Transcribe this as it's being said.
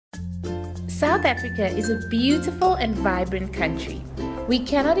South Africa is a beautiful and vibrant country. We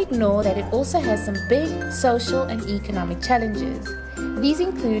cannot ignore that it also has some big social and economic challenges. These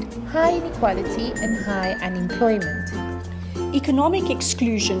include high inequality and high unemployment. Economic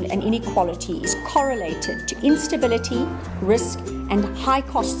exclusion and inequality is correlated to instability, risk, and high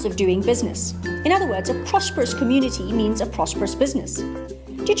costs of doing business. In other words, a prosperous community means a prosperous business.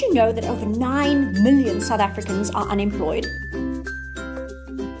 Did you know that over 9 million South Africans are unemployed?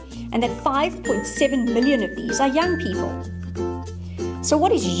 And that 5.7 million of these are young people. So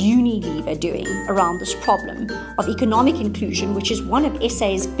what is Unilever doing around this problem of economic inclusion, which is one of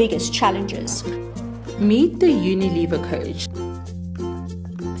SA's biggest challenges? Meet the Unilever coach.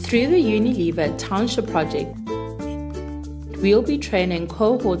 Through the Unilever Township Project, we'll be training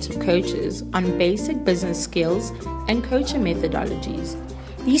cohorts of coaches on basic business skills and coaching methodologies.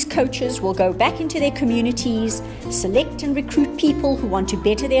 These coaches will go back into their communities, select and recruit people who want to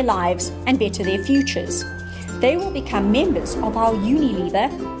better their lives and better their futures. They will become members of our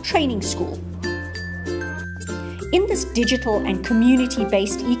Unilever training school. In this digital and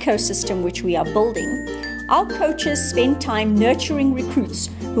community-based ecosystem which we are building, our coaches spend time nurturing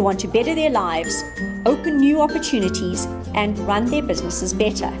recruits who want to better their lives, open new opportunities, and run their businesses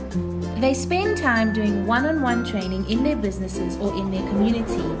better. They spend time doing one-on-one training in their businesses or in their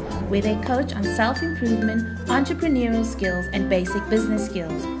community, where they coach on self-improvement, entrepreneurial skills, and basic business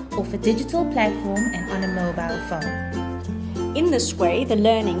skills, off a digital platform and on a mobile phone. In this way, the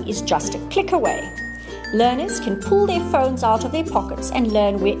learning is just a click away. Learners can pull their phones out of their pockets and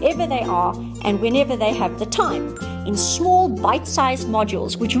learn wherever they are and whenever they have the time, in small bite-sized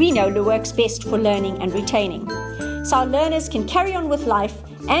modules which we know works best for learning and retaining. So our learners can carry on with life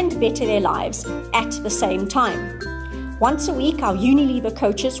and better their lives at the same time. Once a week, our Unilever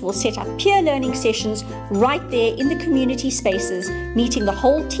coaches will set up peer learning sessions right there in the community spaces, meeting the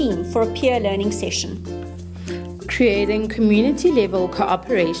whole team for a peer learning session. Creating community-level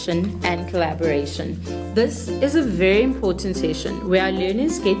cooperation and collaboration. This is a very important session where our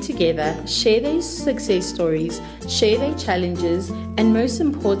learners get together, share their success stories, share their challenges, and most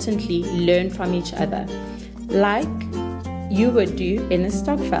importantly, learn from each other, like you would do in a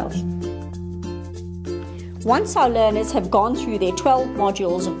Stokvel. Once our learners have gone through their 12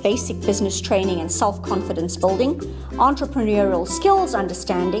 modules of basic business training and self-confidence building, entrepreneurial skills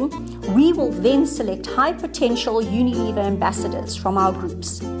understanding, we will then select high-potential Unilever ambassadors from our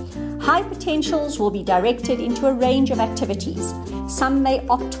groups. High potentials will be directed into a range of activities. Some may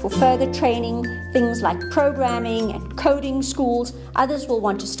opt for further training, things like programming and coding schools. Others will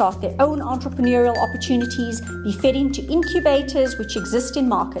want to start their own entrepreneurial opportunities, be fed into incubators which exist in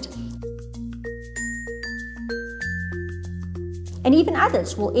market. And even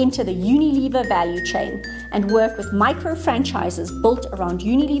others will enter the Unilever value chain and work with micro-franchises built around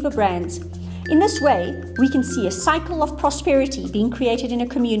Unilever brands. In this way, we can see a cycle of prosperity being created in a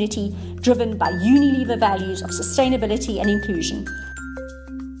community driven by Unilever values of sustainability and inclusion.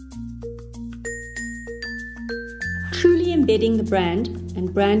 Truly embedding the brand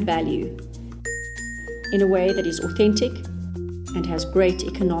and brand value in a way that is authentic and has great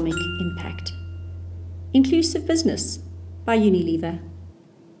economic impact. Inclusive Business by Unilever.